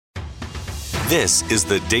This is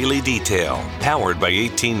the Daily Detail, powered by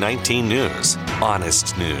 1819 News.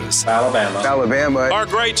 Honest news. Alabama. Our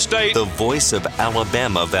great state. The voice of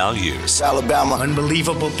Alabama values. Alabama.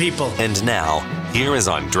 Unbelievable people. And now, here is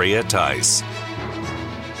Andrea Tice.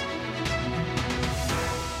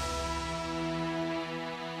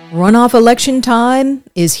 Runoff election time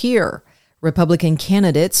is here. Republican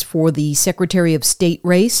candidates for the Secretary of State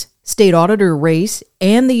race, State Auditor race,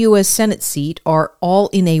 and the U.S. Senate seat are all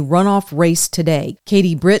in a runoff race today.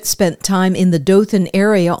 Katie Britt spent time in the Dothan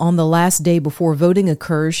area on the last day before voting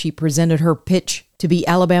occurs. She presented her pitch to be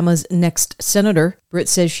Alabama's next senator. Britt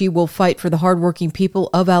says she will fight for the hardworking people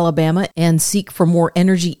of Alabama and seek for more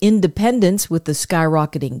energy independence with the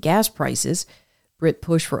skyrocketing gas prices. Britt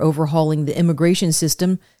pushed for overhauling the immigration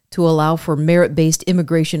system to allow for merit-based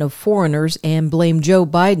immigration of foreigners and blamed Joe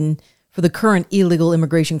Biden for the current illegal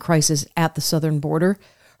immigration crisis at the southern border.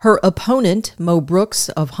 Her opponent, Mo Brooks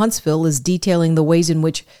of Huntsville, is detailing the ways in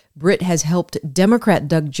which Britt has helped Democrat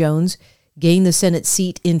Doug Jones gain the Senate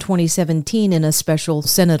seat in 2017 in a special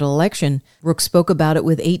Senate election. Brooks spoke about it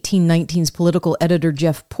with 1819's political editor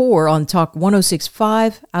Jeff Poore on Talk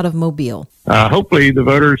 106.5 out of Mobile. Hopefully the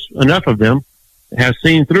voters, enough of them, have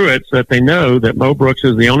seen through it so that they know that Mo Brooks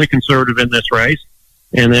is the only conservative in this race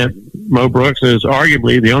and that Mo Brooks is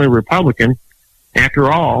arguably the only Republican.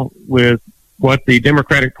 After all, with what the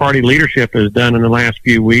Democratic Party leadership has done in the last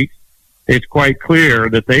few weeks, it's quite clear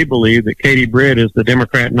that they believe that Katie Britt is the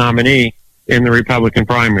Democrat nominee in the Republican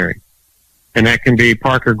primary. And that can be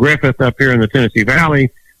Parker Griffith up here in the Tennessee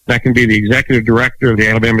Valley. That can be the executive director of the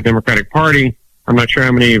Alabama Democratic Party. I'm not sure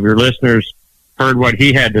how many of your listeners heard what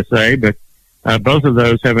he had to say, but both of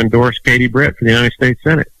those have endorsed Katie Britt for the United States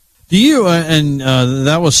Senate. Do you, and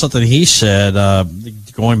that was something he said,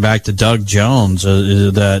 going back to Doug Jones,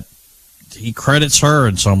 that he credits her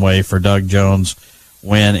in some way for Doug Jones'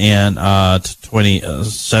 win in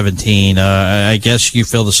 2017. I guess you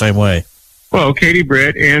feel the same way. Well, Katie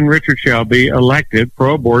Britt and Richard Shelby elected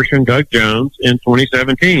pro-abortion Doug Jones in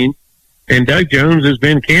 2017, and Doug Jones has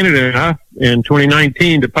been candidate enough in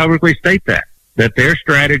 2019 to publicly state that their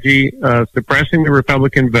strategy of suppressing the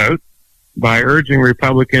Republican vote by urging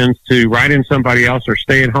Republicans to write in somebody else or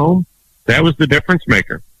stay at home, that was the difference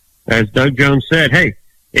maker. As Doug Jones said, hey,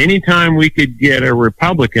 anytime we could get a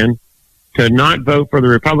Republican to not vote for the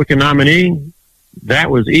Republican nominee, that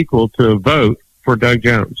was equal to a vote for Doug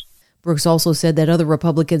Jones. Brooks also said that other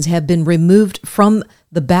Republicans have been removed from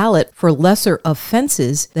the ballot for lesser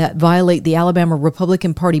offenses that violate the Alabama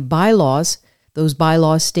Republican Party bylaws. Those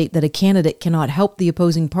bylaws state that a candidate cannot help the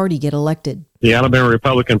opposing party get elected. The Alabama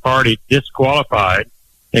Republican Party disqualified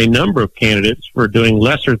a number of candidates for doing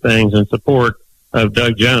lesser things in support of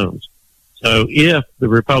Doug Jones. So if the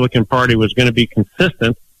Republican Party was going to be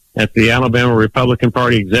consistent at the Alabama Republican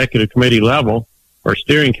Party Executive Committee level or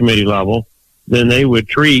Steering Committee level, then they would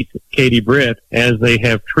treat Katie Britt as they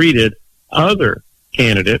have treated other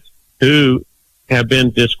candidates who have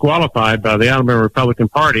been disqualified by the Alabama Republican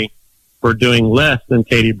Party for doing less than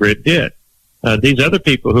Katie Britt did. These other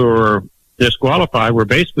people who were disqualified were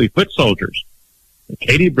basically foot soldiers.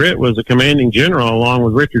 Katie Britt was a commanding general along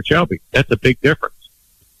with Richard Shelby. That's a big difference.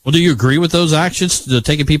 Well, do you agree with those actions,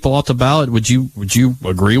 taking people off the ballot? Would you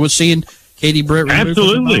agree with seeing Katie Britt removed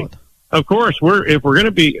from the ballot? Of course. If we're going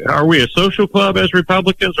to be, are we a social club as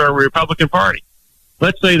Republicans or are we a Republican Party?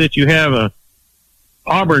 Let's say that you have a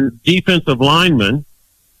Auburn defensive lineman,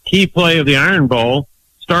 key play of the Iron Bowl,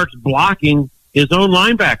 starts blocking his own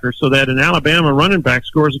linebacker so that an Alabama running back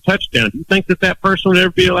scores a touchdown. Do you think that person would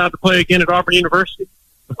ever be allowed to play again at Auburn University?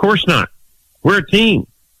 Of course not. We're a team.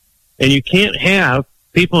 And you can't have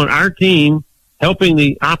people on our team helping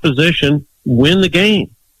the opposition win the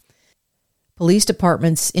game. Police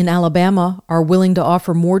departments in Alabama are willing to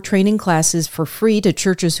offer more training classes for free to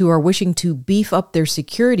churches who are wishing to beef up their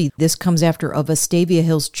security. This comes after a Vestavia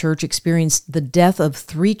Hills church experienced the death of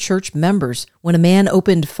 3 church members when a man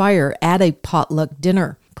opened fire at a potluck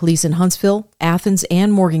dinner. Police in Huntsville, Athens,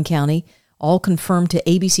 and Morgan County all confirmed to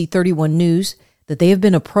ABC 31 News that they have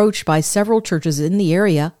been approached by several churches in the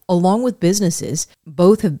area, along with businesses.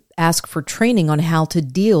 Both have asked for training on how to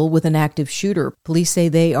deal with an active shooter. Police say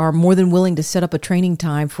they are more than willing to set up a training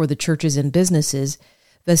time for the churches and businesses.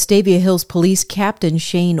 Vestavia Hills Police Captain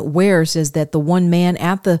Shane Ware says that the one man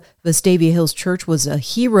at the Vestavia Hills Church was a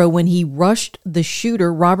hero when he rushed the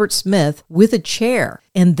shooter, Robert Smith, with a chair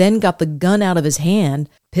and then got the gun out of his hand,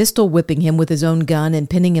 pistol whipping him with his own gun and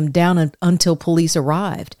pinning him down until police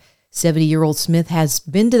arrived. 70-year-old Smith has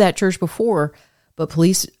been to that church before, but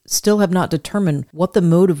police still have not determined what the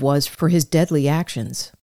motive was for his deadly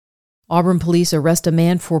actions. Auburn police arrest a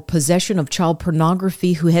man for possession of child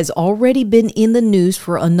pornography who has already been in the news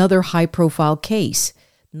for another high-profile case.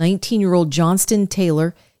 19-year-old Johnston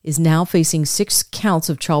Taylor is now facing 6 counts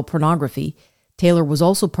of child pornography. Taylor was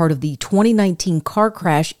also part of the 2019 car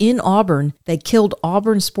crash in Auburn that killed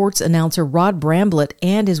Auburn sports announcer Rod Bramblett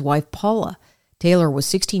and his wife Paula. Taylor was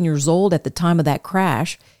 16 years old at the time of that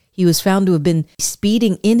crash. He was found to have been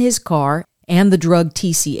speeding in his car and the drug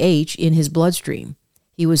TCH in his bloodstream.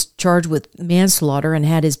 He was charged with manslaughter and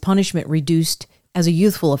had his punishment reduced as a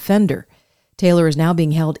youthful offender. Taylor is now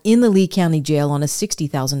being held in the Lee County Jail on a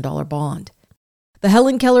 $60,000 bond. The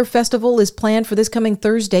Helen Keller Festival is planned for this coming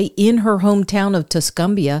Thursday in her hometown of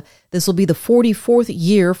Tuscumbia. This will be the 44th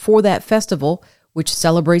year for that festival, which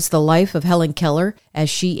celebrates the life of Helen Keller as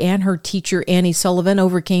she and her teacher Annie Sullivan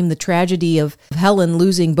overcame the tragedy of Helen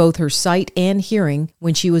losing both her sight and hearing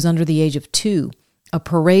when she was under the age of 2. A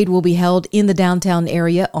parade will be held in the downtown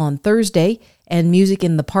area on Thursday, and music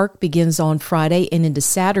in the park begins on Friday and into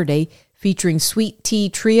Saturday, featuring Sweet Tea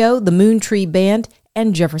Trio, the Moon Tree Band,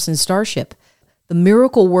 and Jefferson Starship. The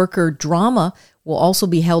Miracle Worker drama will also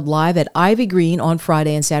be held live at Ivy Green on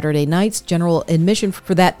Friday and Saturday nights. General admission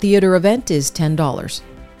for that theater event is $10.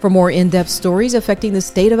 For more in-depth stories affecting the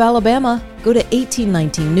state of Alabama, go to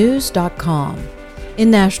 1819news.com. In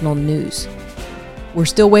national news, we're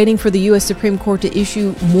still waiting for the U.S. Supreme Court to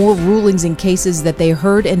issue more rulings in cases that they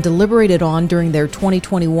heard and deliberated on during their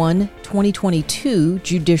 2021-2022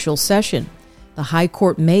 judicial session. The High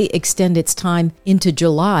Court may extend its time into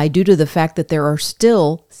July due to the fact that there are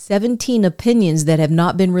still 17 opinions that have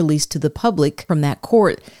not been released to the public from that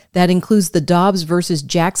court. That includes the Dobbs versus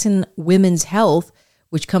Jackson Women's Health,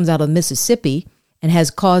 which comes out of Mississippi and has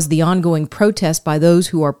caused the ongoing protest by those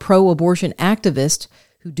who are pro-abortion activists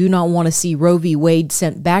who do not want to see Roe v. Wade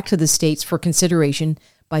sent back to the states for consideration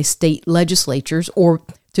by state legislatures or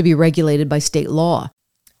to be regulated by state law.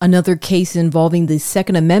 Another case involving the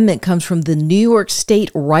Second Amendment comes from the New York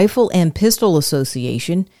State Rifle and Pistol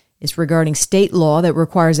Association. It's regarding state law that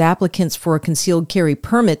requires applicants for a concealed carry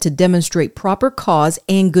permit to demonstrate proper cause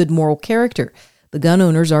and good moral character. The gun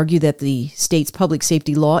owners argue that the state's public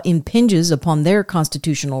safety law impinges upon their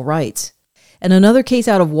constitutional rights. And another case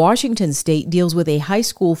out of Washington state deals with a high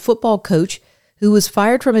school football coach who was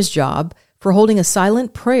fired from his job for holding a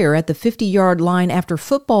silent prayer at the 50-yard line after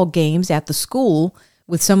football games at the school,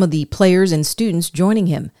 with some of the players and students joining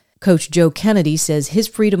him. Coach Joe Kennedy says his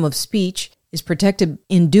freedom of speech is protected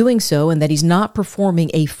in doing so and that he's not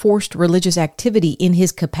performing a forced religious activity in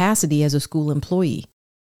his capacity as a school employee.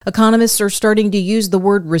 Economists are starting to use the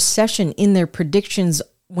word recession in their predictions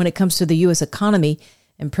when it comes to the U.S. economy,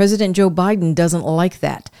 and President Joe Biden doesn't like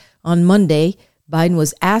that. On Monday, Biden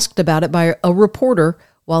was asked about it by a reporter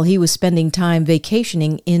while he was spending time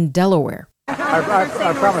vacationing in Delaware. I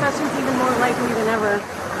promise. Recession's even more likely than ever.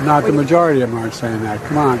 Not the majority of them aren't saying that.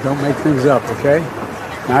 Come on, don't make things up, okay?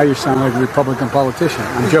 Now you sound like a Republican politician.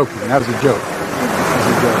 I'm joking. That was a joke.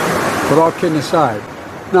 But all kidding aside,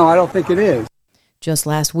 no, I don't think it is. Just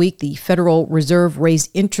last week, the Federal Reserve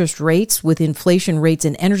raised interest rates with inflation rates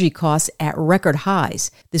and energy costs at record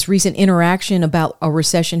highs. This recent interaction about a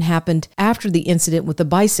recession happened after the incident with the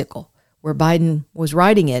bicycle, where Biden was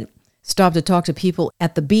riding it, stopped to talk to people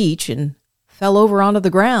at the beach, and fell over onto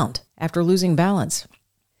the ground after losing balance.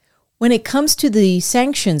 When it comes to the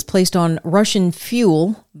sanctions placed on Russian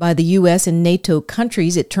fuel by the US and NATO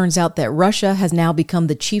countries, it turns out that Russia has now become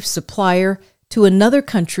the chief supplier to another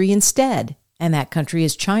country instead, and that country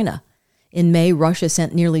is China. In May, Russia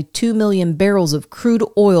sent nearly 2 million barrels of crude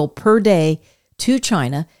oil per day to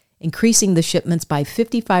China, increasing the shipments by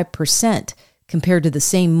 55% compared to the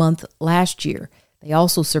same month last year. They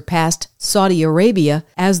also surpassed Saudi Arabia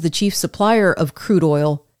as the chief supplier of crude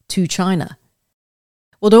oil to China.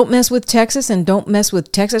 Well, don't mess with Texas, and don't mess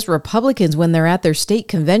with Texas Republicans when they're at their state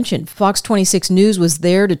convention. Fox 26 News was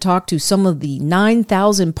there to talk to some of the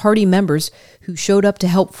 9,000 party members who showed up to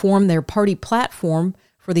help form their party platform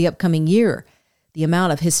for the upcoming year. The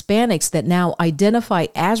amount of Hispanics that now identify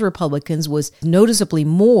as Republicans was noticeably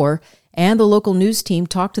more, and the local news team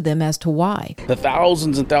talked to them as to why. The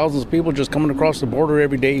thousands and thousands of people just coming across the border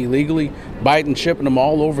every day illegally, Biden shipping them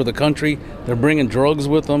all over the country. They're bringing drugs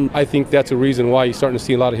with them. I think that's a reason why you're starting to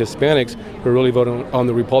see a lot of Hispanics who are really voting on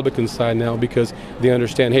the Republican side now, because they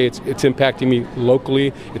understand, hey, it's impacting me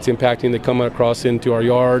locally. It's impacting, they're coming across into our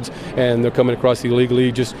yards, and they're coming across illegally.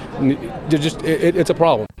 It's a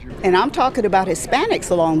problem. And I'm talking about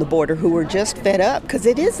Hispanics along the border who are just fed up because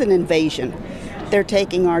it is an invasion. They're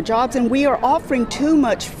taking our jobs, and we are offering too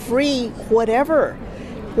much free whatever.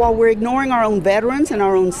 while we're ignoring our own veterans and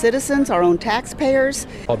our own citizens, our own taxpayers.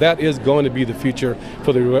 Well, that is going to be the future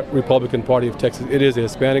for the Republican Party of Texas. It is a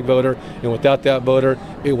Hispanic voter, and without that voter,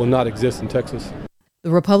 it will not exist in Texas.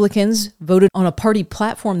 The Republicans voted on a party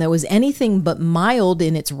platform that was anything but mild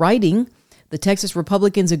in its writing. The Texas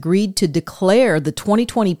Republicans agreed to declare the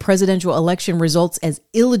 2020 presidential election results as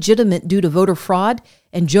illegitimate due to voter fraud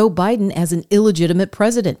and Joe Biden as an illegitimate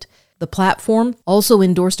president. The platform also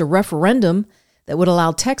endorsed a referendum that would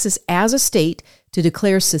allow Texas as a state to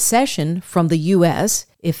declare secession from the U.S.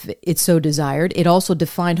 if it so desired. It also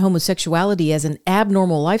defined homosexuality as an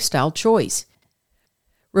abnormal lifestyle choice.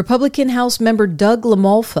 Republican House member Doug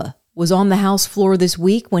LaMalfa was on the House floor this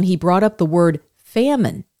week when he brought up the word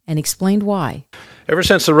famine and explained why. Ever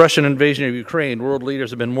since the Russian invasion of Ukraine, world leaders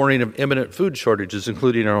have been warning of imminent food shortages,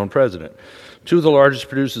 including our own president. Two of the largest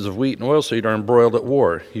producers of wheat and oilseed are embroiled at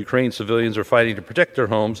war. Ukraine civilians are fighting to protect their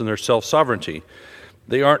homes and their self-sovereignty.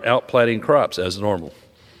 They aren't out planting crops as normal.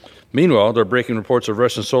 Meanwhile, there are breaking reports of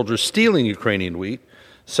Russian soldiers stealing Ukrainian wheat,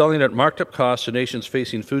 selling at marked up costs to nations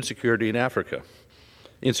facing food security in Africa.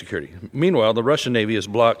 Insecurity. Meanwhile, the Russian Navy has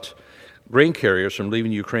blocked grain carriers from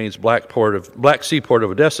leaving Ukraine's Black Sea port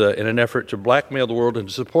of Odessa in an effort to blackmail the world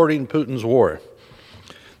into supporting Putin's war.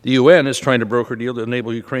 The UN is trying to broker a deal to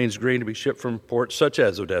enable Ukraine's grain to be shipped from ports such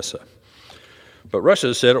as Odessa. But Russia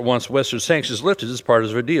has said it wants Western sanctions lifted as part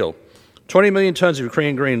of a deal. 20 million tons of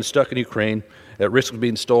Ukrainian grain is stuck in Ukraine at risk of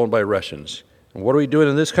being stolen by Russians. And what are we doing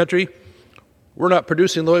in this country? We're not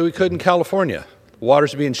producing the way we could in California.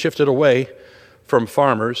 Water's being shifted away from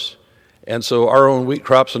farmers, and so our own wheat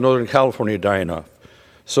crops in Northern California are dying off.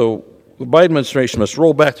 So the Biden administration must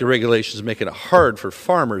roll back the regulations, making it hard for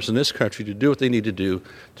farmers in this country to do what they need to do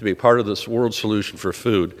to be part of this world solution for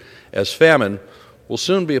food, as famine will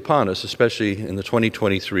soon be upon us, especially in the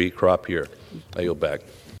 2023 crop year. I yield back.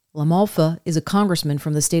 LaMalfa is a congressman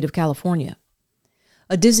from the state of California.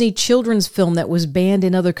 A Disney children's film that was banned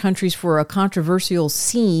in other countries for a controversial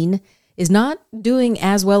scene is not doing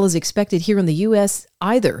as well as expected here in the U.S.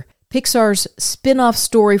 either. Pixar's spin-off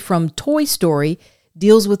story from Toy Story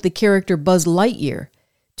deals with the character Buzz Lightyear.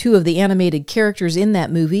 Two of the animated characters in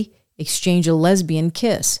that movie exchange a lesbian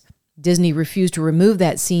kiss. Disney refused to remove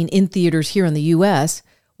that scene in theaters here in the U.S.,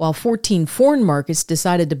 while 14 foreign markets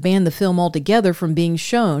decided to ban the film altogether from being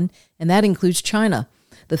shown, and that includes China.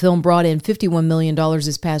 The film brought in $51 million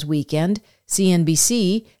this past weekend.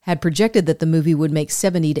 CNBC had projected that the movie would make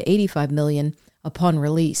 $70 to $85 million upon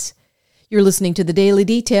release. You're listening to The Daily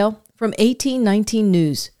Detail from 1819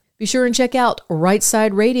 News. Be sure and check out Right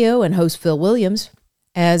Side Radio and host Phil Williams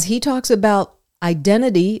as he talks about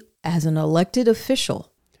identity as an elected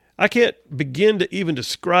official. I can't begin to even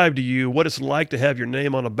describe to you what it's like to have your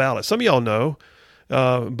name on a ballot. Some of y'all know,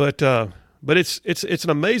 but it's an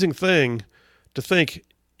amazing thing to think.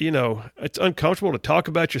 You know, it's uncomfortable to talk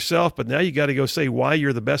about yourself, but now you got to go say why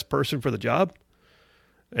you're the best person for the job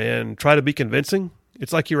and try to be convincing.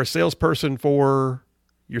 It's like you're a salesperson for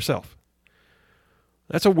yourself.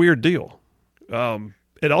 That's a weird deal.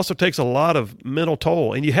 It also takes a lot of mental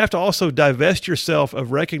toll, and you have to also divest yourself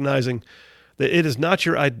of recognizing that it is not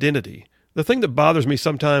your identity. The thing that bothers me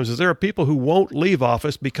sometimes is there are people who won't leave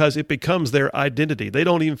office because it becomes their identity. They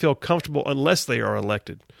don't even feel comfortable unless they are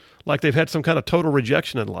elected, like they've had some kind of total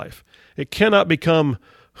rejection in life. It cannot become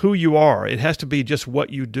who you are. It has to be just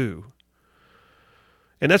what you do.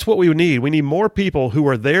 And that's what we need. We need more people who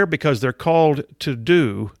are there because they're called to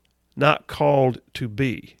do, not called to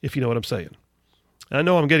be, if you know what I'm saying. I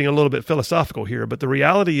know I'm getting a little bit philosophical here, but the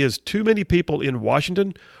reality is too many people in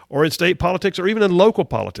Washington or in state politics or even in local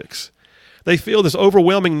politics, they feel this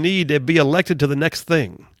overwhelming need to be elected to the next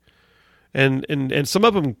thing. And some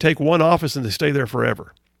of them take one office and they stay there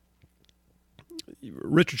forever.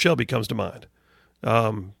 Richard Shelby comes to mind.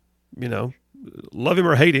 You know, love him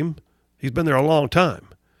or hate him, he's been there a long time.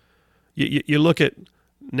 You look at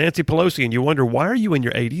Nancy Pelosi and you wonder, why are you in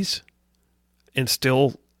your 80s and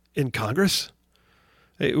still in Congress?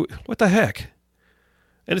 Hey, what the heck?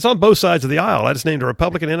 And it's on both sides of the aisle. I just named a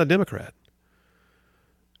Republican and a Democrat.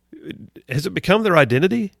 Has it become their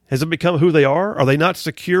identity? Has it become who they are? Are they not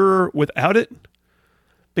secure without it?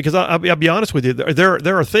 Because I'll be honest with you,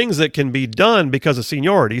 there are things that can be done because of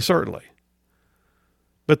seniority, certainly.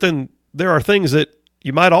 But then there are things that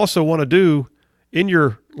you might also want to do in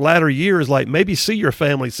your latter years, like maybe see your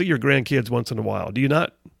family, see your grandkids once in a while. Do you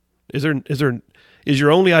not? Is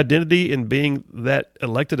your only identity in being that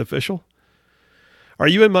elected official? Are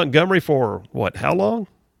you in Montgomery for what? How long?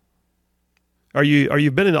 Are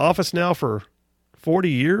you been in office now for 40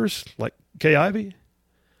 years, like Kay Ivey?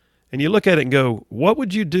 And you look at it and go, what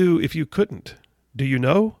would you do if you couldn't? Do you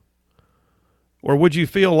know? Or would you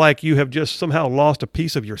feel like you have just somehow lost a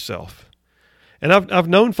piece of yourself? And I've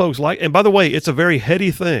known folks and by the way, it's a very heady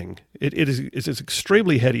thing. It's an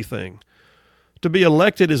extremely heady thing. To be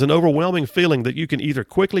elected is an overwhelming feeling that you can either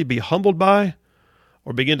quickly be humbled by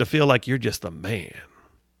or begin to feel like you're just the man.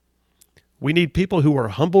 We need people who are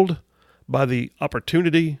humbled by the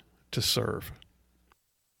opportunity to serve.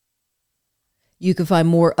 You can find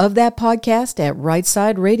more of that podcast at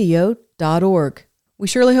rightsideradio.org. We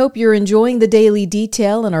surely hope you're enjoying the Daily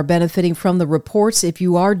Detail and are benefiting from the reports. If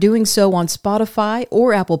you are doing so on Spotify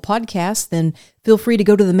or Apple Podcasts, then feel free to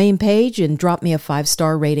go to the main page and drop me a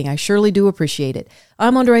 5-star rating. I surely do appreciate it.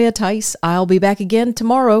 I'm Andrea Tice. I'll be back again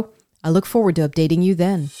tomorrow. I look forward to updating you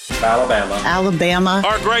then. Alabama.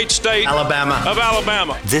 Our great state. Alabama. Of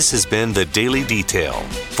Alabama. This has been the Daily Detail.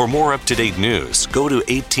 For more up-to-date news, go to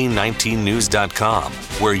 1819news.com,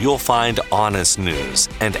 where you'll find honest news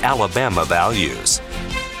and Alabama values.